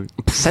 I don't know,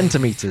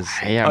 centimeters?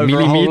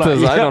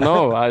 Millimeters. I don't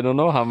know. I don't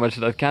know how much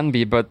that can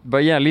be, but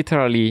yeah,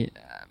 literally,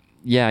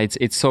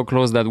 it's so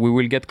close that we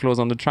will get close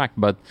on the track.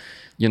 But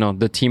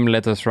the team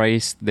let us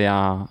race.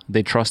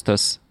 They trust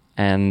us,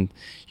 and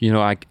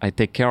I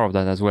take care of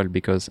that as well,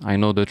 because I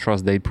know the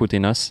trust they put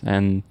in us.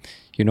 And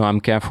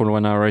I'm careful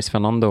when I race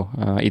Fernando.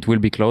 It will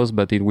be close,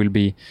 but it will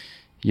be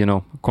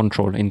in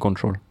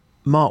control.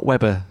 Mark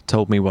Webber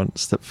told me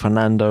once that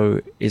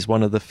Fernando is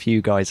one of the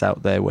few guys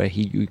out there where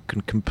you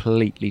can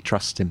completely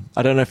trust him.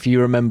 I don't know if you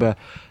remember,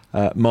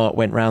 Mark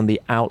went round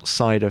the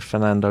outside of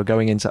Fernando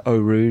going into Eau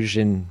Rouge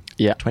in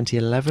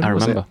 2011. I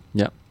remember.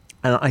 Yeah,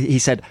 and he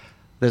said,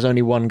 "There's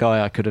only one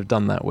guy I could have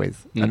done that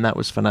with, and that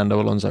was Fernando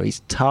Alonso.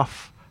 He's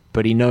tough,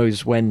 but he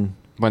knows when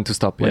to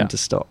stop. To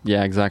stop."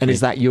 Yeah, exactly. And is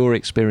that your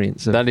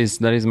experience? That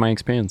is my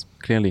experience,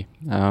 clearly.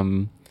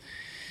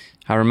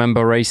 I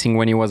remember racing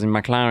when he was in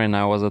McLaren.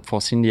 I was at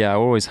Force India. I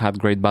always had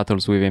great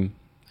battles with him,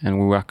 and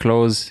we were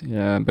close,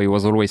 but it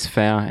was always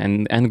fair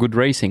and good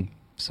racing.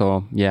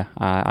 So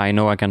I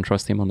know I can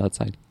trust him on that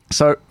side.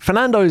 So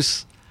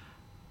Fernando's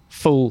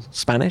full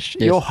Spanish.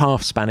 Yes. You're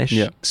half Spanish.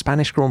 Yeah.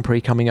 Spanish Grand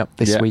Prix coming up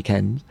this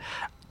weekend.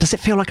 Does it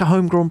feel like a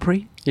home Grand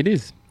Prix? It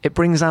is. It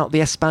brings out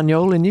the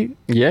Espanol in you?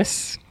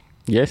 Yes,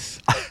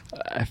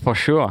 for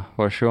sure.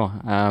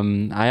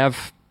 I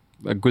have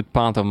a good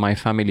part of my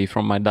family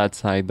from my dad's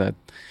side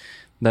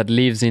that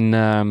lives in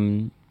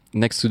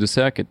next to the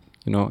circuit,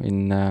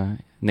 in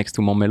next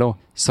to Montmeló.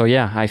 So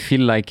I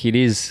feel like it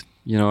is,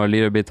 a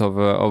little bit of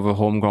a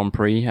home Grand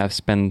Prix. I've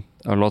spent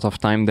a lot of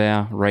time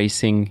there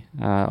racing,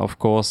 of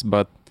course,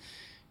 but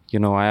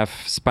I have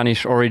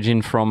Spanish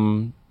origin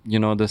from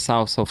the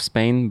south of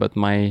Spain, but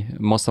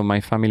most of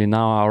my family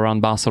now are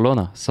around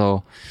Barcelona.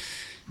 So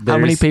how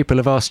many people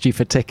have asked you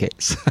for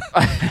tickets?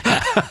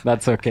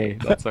 That's okay.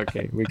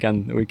 We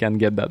can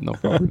get that, no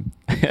problem.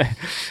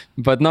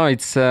 But no,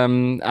 it's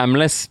I'm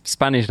less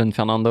Spanish than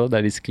Fernando,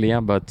 that is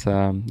clear. But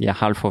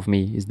half of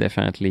me is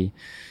definitely,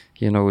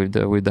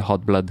 with the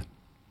hot blood.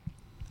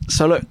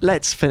 So look,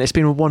 let's finish. It's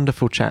been a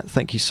wonderful chat.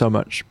 Thank you so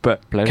much.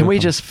 But Pleasure, can we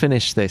Tom. just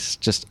finish this?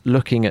 Just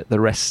looking at the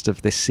rest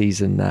of this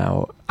season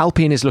now.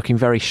 Alpine is looking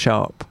very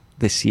sharp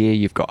this year.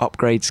 You've got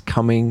upgrades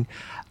coming.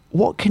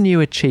 What can you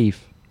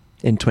achieve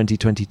in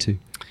 2022?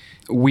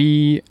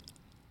 We,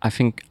 I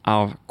think,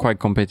 are quite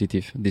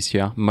competitive this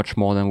year, much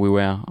more than we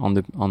were on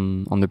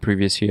the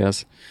previous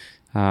years.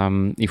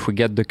 If we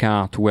get the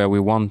car to where we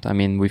want,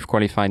 we've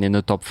qualified in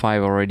the top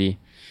 5 already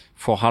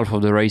for half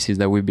of the races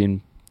that we've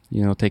been,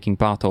 taking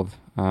part of.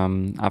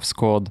 I've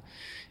scored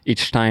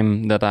each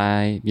time that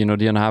I,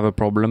 didn't have a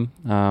problem.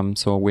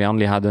 So we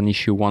only had an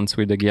issue once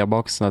with the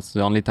gearbox. That's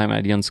the only time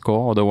I didn't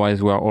score.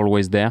 Otherwise, we're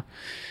always there.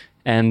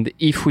 And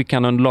if we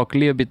can unlock a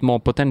little bit more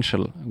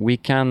potential, we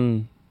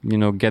can,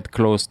 get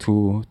close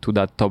to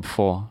that top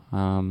 4.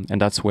 And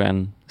that's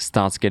when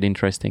starts get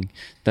interesting.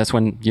 That's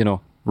when,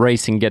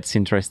 racing gets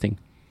interesting.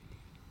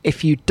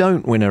 If you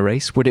don't win a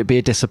race, would it be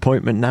a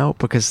disappointment now?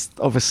 Because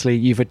obviously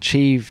you've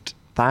achieved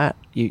that.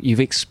 You've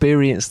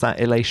experienced that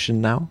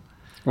elation now.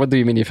 What do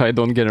you mean if I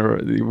don't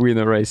win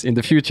a race in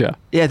the future?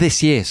 Yeah,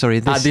 this year. Sorry.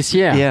 This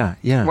year?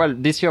 Yeah. Well,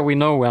 this year we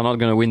know we're not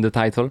going to win the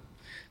title.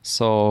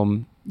 So,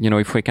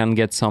 if we can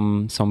get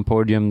some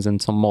podiums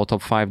and some more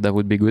top 5, that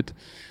would be good.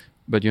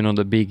 But,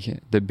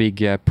 the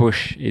big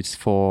push is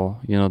for,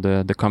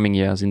 the coming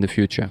years in the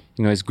future.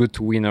 It's good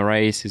to win a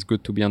race. It's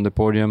good to be on the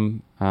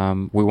podium.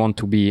 We want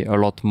to be a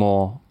lot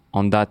more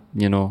on that,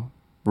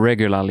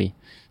 regularly,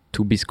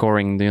 to be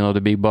scoring,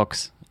 the big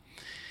bucks.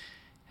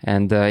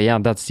 And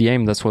that's the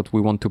aim. That's what we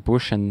want to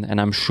push.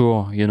 And I'm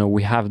sure,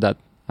 we have that.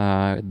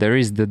 There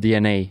is the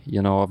DNA,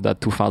 of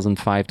that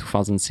 2005,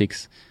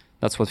 2006.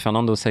 That's what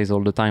Fernando says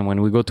all the time.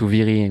 When we go to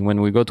Viry and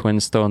when we go to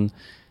Enstone,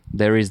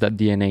 there is that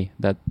DNA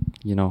that,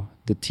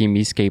 the team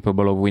is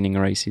capable of winning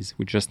races.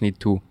 We just need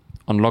to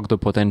unlock the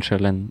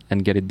potential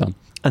and get it done.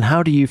 And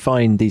how do you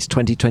find these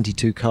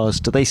 2022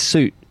 cars? Do they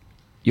suit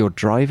your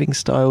driving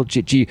style?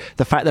 Do you,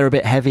 the fact they're a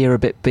bit heavier, a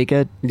bit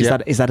bigger,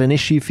 is that an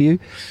issue for you?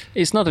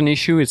 It's not an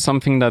issue. It's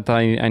something that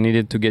I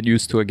needed to get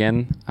used to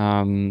again.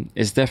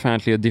 It's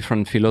definitely a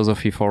different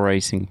philosophy for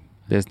racing.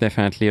 There's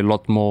definitely a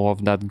lot more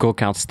of that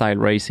go-kart style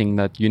racing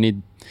that you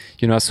need.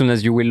 As soon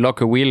as you will lock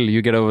a wheel,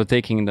 you get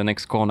overtaking in the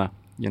next corner,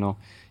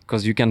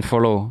 because you can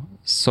follow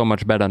so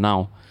much better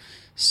now.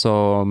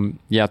 So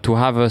to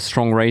have a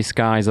strong race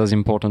car is as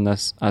important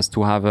as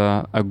to have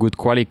a good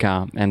quali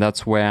car, and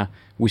that's where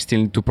we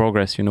still need to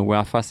progress. We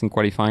are fast in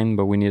qualifying,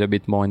 but we need a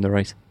bit more in the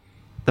race.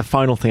 The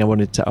final thing I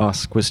wanted to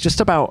ask was just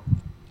about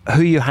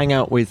who you hang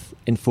out with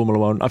in Formula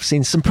One. I've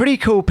seen some pretty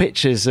cool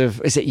pictures of,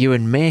 is it you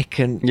and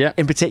Mick, and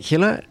in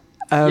particular?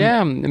 Who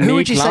Mick,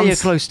 would you say Lance, you're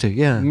close to?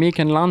 Yeah, Mick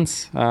and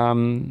Lance,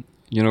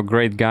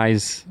 great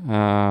guys.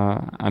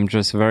 I'm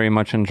just very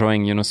much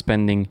enjoying,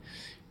 spending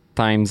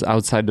times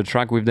outside the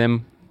track with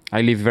them.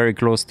 I live very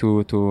close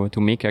to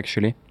Mick,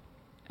 actually.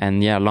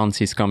 And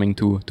Lance is coming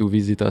to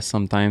visit us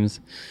sometimes.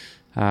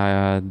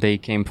 They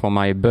came for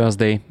my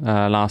birthday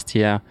last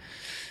year.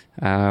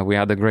 We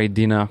had a great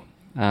dinner.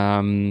 I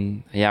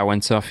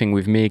went surfing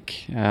with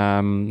Mick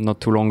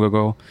not too long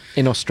ago.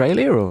 In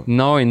Australia or?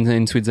 No,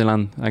 in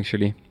Switzerland,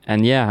 actually.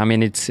 And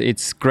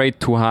it's great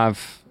to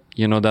have,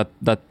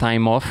 that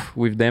time off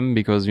with them,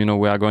 because,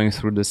 we are going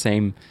through the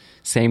same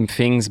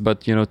things,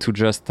 but to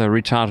just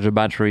recharge the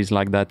batteries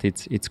like that,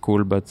 it's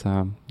cool. But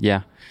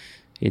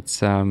it's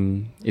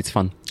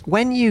fun.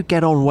 When you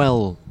get on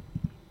well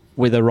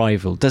with a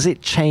rival, does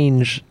it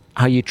change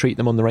how you treat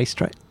them on the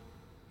racetrack?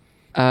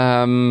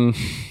 Well,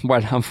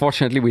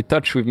 unfortunately, we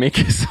touched with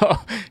Mick, so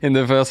in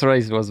the first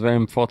race it was very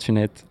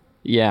unfortunate.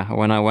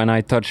 When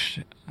I touched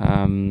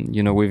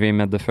with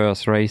him at the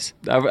first race,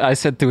 I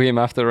said to him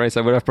after the race,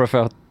 I would have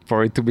preferred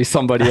for it to be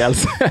somebody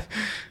else.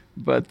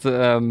 But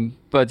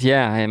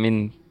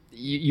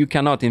you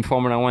cannot, in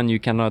Formula One, you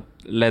cannot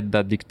let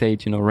that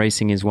dictate.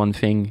 Racing is one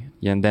thing,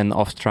 and then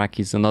off track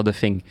is another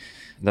thing.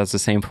 That's the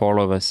same for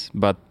all of us.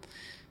 But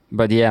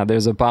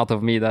there's a part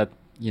of me that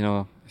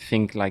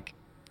think like,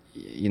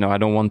 I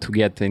don't want to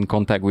get in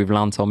contact with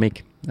Lance or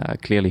Mick.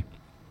 Clearly,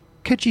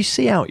 could you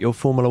see out your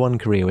Formula One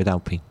career with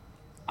Alpine?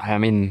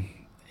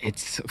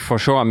 It's for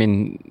sure.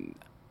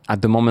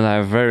 At the moment, I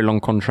have a very long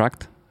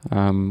contract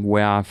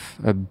where I have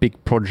a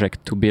big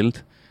project to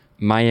build.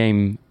 My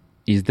aim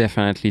is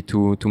definitely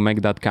to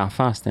make that car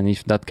fast, and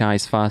if that car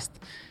is fast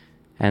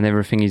and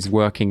everything is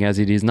working as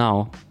it is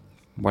now,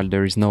 well,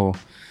 there is no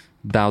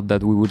doubt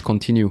that we would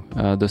continue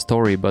the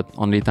story, but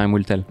only time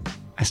will tell.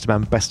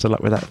 Esteban, best of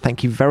luck with that.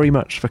 Thank you very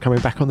much for coming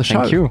back on the show.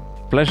 Thank you.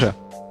 Pleasure.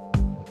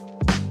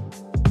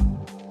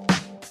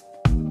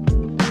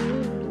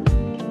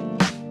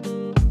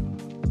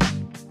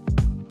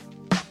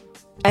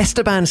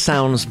 Esteban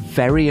sounds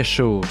very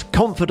assured,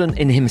 confident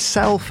in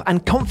himself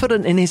and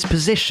confident in his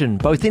position,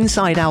 both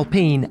inside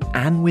Alpine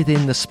and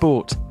within the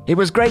sport. It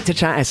was great to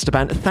chat,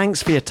 Esteban.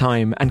 Thanks for your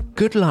time and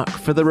good luck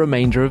for the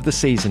remainder of the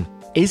season.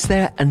 Is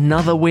there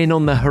another win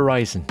on the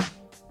horizon?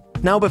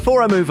 Now,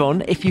 before I move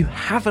on, if you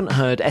haven't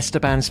heard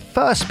Esteban's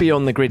first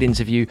Beyond the Grid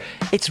interview,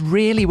 it's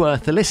really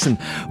worth a listen.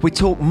 We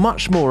talk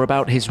much more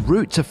about his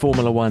route to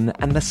Formula One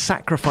and the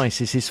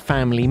sacrifices his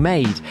family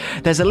made.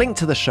 There's a link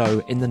to the show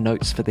in the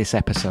notes for this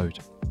episode.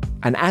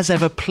 And as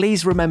ever,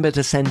 please remember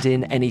to send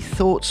in any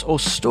thoughts or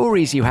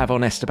stories you have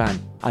on Esteban.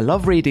 I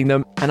love reading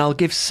them, and I'll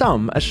give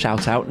some a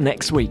shout out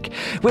next week.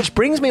 Which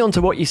brings me on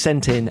to what you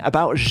sent in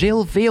about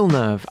Gilles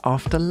Villeneuve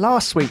after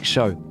last week's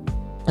show.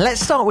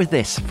 Let's start with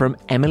this from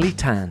Emily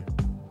Tan.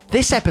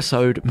 This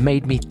episode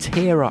made me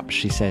tear up,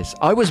 she says.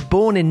 I was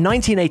born in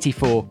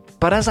 1984,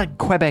 but as a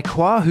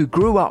Quebecois who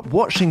grew up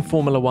watching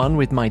Formula One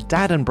with my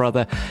dad and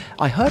brother,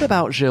 I heard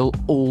about Gilles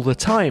all the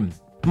time.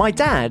 My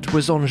dad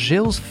was on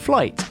Gilles'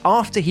 flight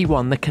after he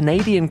won the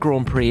Canadian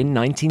Grand Prix in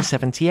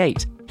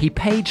 1978. He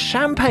paid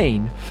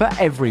champagne for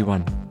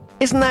everyone.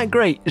 Isn't that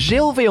great?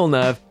 Gilles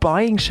Villeneuve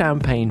buying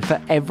champagne for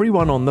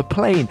everyone on the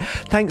plane.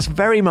 Thanks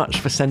very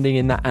much for sending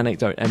in that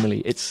anecdote,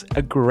 Emily. It's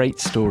a great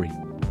story.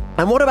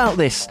 And what about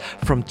this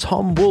from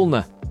Tom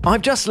Woolner?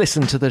 I've just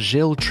listened to the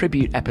Gilles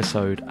tribute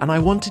episode and I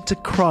wanted to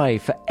cry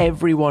for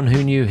everyone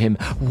who knew him.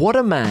 What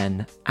a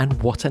man and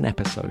what an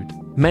episode.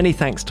 Many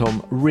thanks,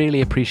 Tom.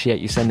 Really appreciate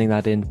you sending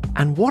that in.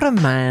 And what a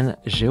man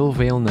Gilles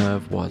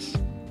Villeneuve was.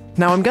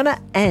 Now I'm going to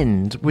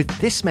end with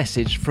this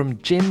message from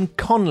Jim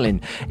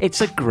Conlin. It's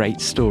a great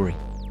story.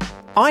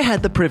 I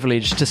had the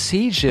privilege to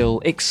see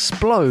Gilles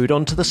explode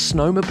onto the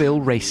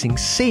snowmobile racing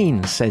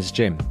scene, says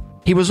Jim.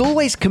 He was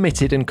always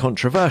committed and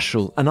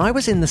controversial, and I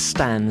was in the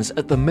stands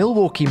at the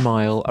Milwaukee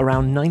Mile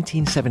around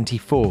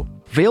 1974.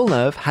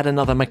 Villeneuve had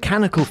another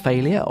mechanical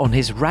failure on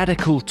his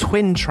radical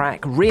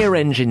twin-track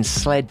rear-engine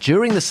sled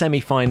during the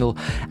semi-final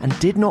and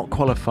did not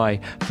qualify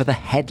for the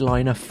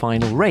headliner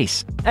final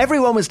race.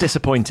 Everyone was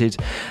disappointed,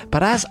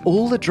 but as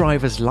all the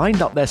drivers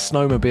lined up their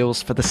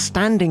snowmobiles for the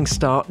standing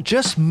start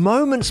just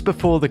moments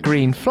before the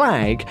green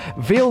flag,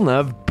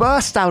 Villeneuve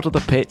burst out of the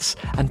pits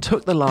and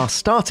took the last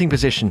starting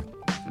position.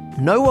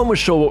 No one was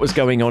sure what was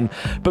going on,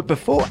 but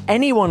before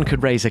anyone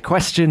could raise a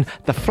question,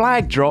 the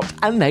flag dropped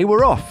and they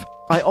were off.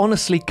 I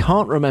honestly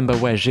can't remember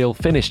where Gilles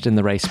finished in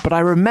the race, but I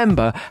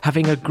remember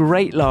having a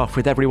great laugh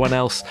with everyone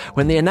else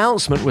when the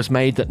announcement was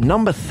made that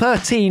number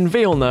 13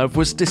 Villeneuve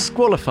was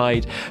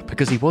disqualified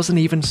because he wasn't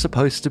even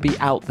supposed to be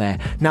out there.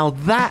 Now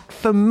that,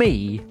 for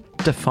me,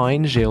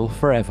 defines Gilles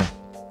forever.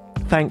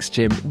 Thanks,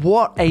 Jim.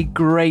 What a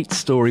great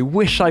story.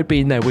 Wish I'd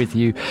been there with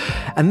you.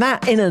 And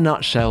that, in a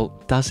nutshell,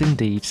 does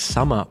indeed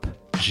sum up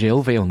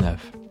Gilles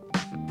Villeneuve.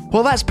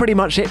 Well, that's pretty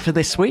much it for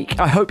this week.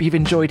 I hope you've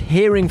enjoyed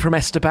hearing from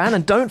Esteban,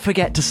 and don't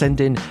forget to send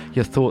in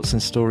your thoughts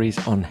and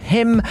stories on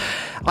him.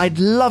 I'd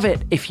love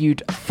it if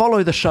you'd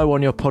follow the show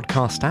on your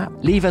podcast app,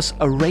 leave us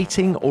a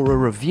rating or a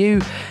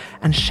review,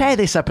 and share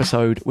this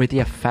episode with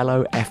your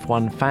fellow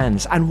F1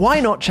 fans. And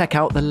why not check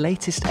out the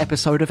latest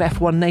episode of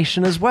F1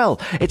 Nation as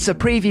well? It's a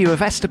preview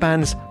of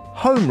Esteban's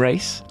home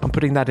race, I'm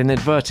putting that in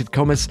inverted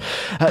commas,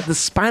 at the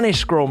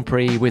Spanish Grand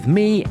Prix with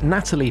me,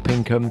 Natalie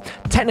Pinkham,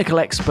 technical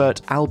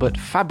expert Albert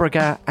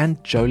Fabregat,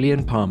 and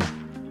Jolyon Palmer.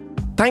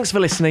 Thanks for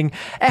listening.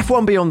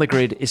 F1 Beyond the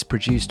Grid is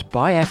produced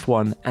by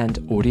F1 and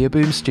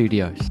Audioboom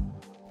Studios.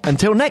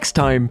 Until next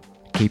time,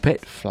 keep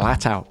it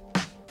flat out.